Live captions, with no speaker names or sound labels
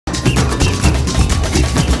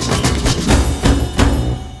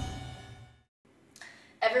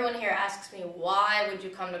everyone here asks me, why would you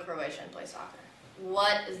come to Croatia and play soccer?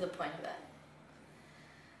 What is the point of that?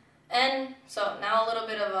 And so now a little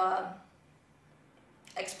bit of a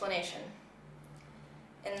explanation.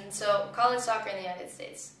 And so college soccer in the United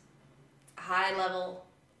States, high level,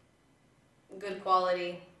 good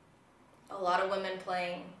quality, a lot of women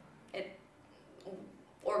playing, it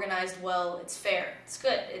organized well, it's fair, it's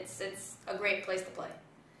good, it's a great place to play.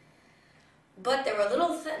 But there were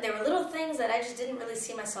little things that I just didn't really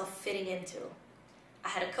see myself fitting into. I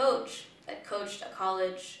had a coach that coached a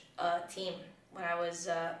college team when I was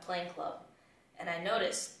playing club, and I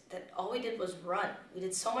noticed that all we did was run. We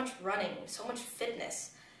did so much running, so much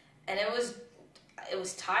fitness, and it was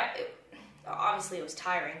obviously it was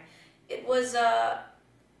tiring. It was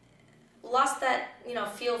lost that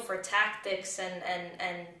feel for tactics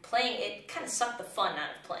and playing. It kind of sucked the fun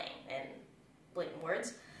out of playing, in blatant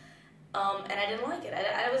words. And I didn't like it.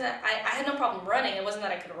 I had no problem running. It wasn't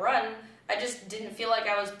that I could run. I just didn't feel like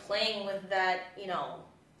I was playing with that,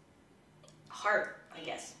 heart, I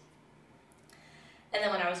guess. And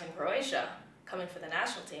then when I was in Croatia, coming for the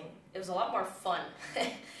national team, it was a lot more fun.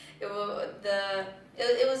 It was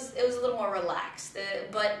a little more relaxed.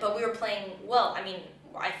 But we were playing well. I mean,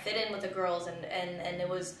 I fit in with the girls, and it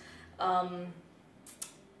was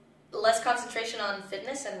less concentration on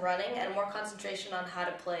fitness and running, and more concentration on how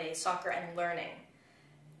to play soccer and learning.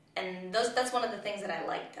 And that's one of the things that I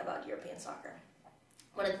liked about European soccer.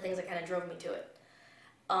 One of the things that kind of drove me to it.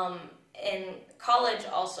 In college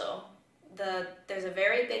also, there's a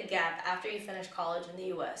very big gap after you finish college in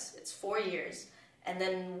the US. It's 4 years, and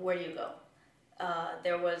then where do you go?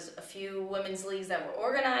 There was a few women's leagues that were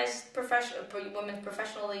organized, women's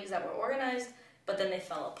professional leagues that were organized, but then they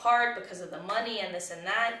fell apart because of the money and this and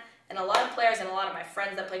that. And a lot of players and a lot of my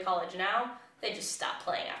friends that play college now, they just stop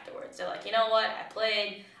playing afterwards. They're like, you know what, I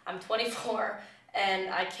played, I'm 24, and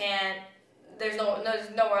I can't, there's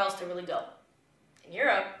nowhere else to really go. In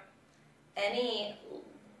Europe, any,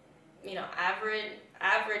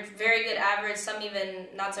 average, very good average, some even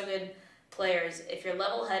not so good players, if you're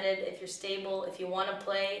level-headed, if you're stable, if you want to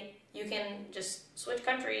play, you can just switch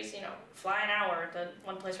countries, fly an hour to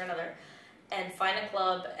one place or another, and find a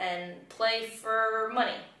club and play for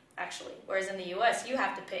money, actually. Whereas in the US, you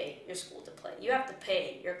have to pay your school to play. You have to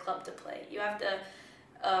pay your club to play. You have to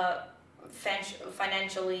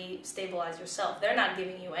financially stabilize yourself. They're not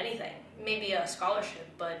giving you anything. Maybe a scholarship,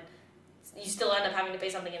 but you still end up having to pay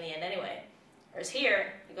something in the end anyway. Whereas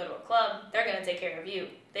here, you go to a club, they're going to take care of you.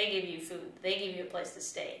 They give you food. They give you a place to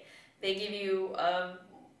stay. They give you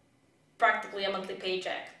practically a monthly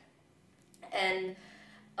paycheck. And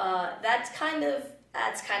that's kind of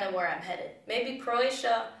where I'm headed. Maybe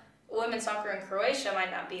Croatia, women's soccer in Croatia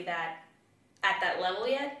might not be at that level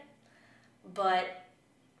yet, but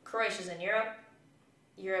Croatia's in Europe.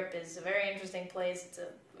 Europe is a very interesting place. There's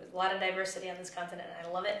a lot of diversity on this continent, and I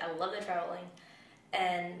love it. I love the traveling.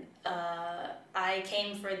 And I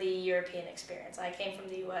came for the European experience. I came from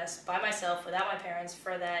the US by myself, without my parents,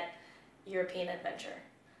 for that European adventure.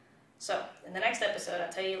 So, in the next episode,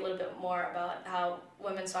 I'll tell you a little bit more about how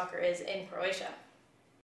women's soccer is in Croatia.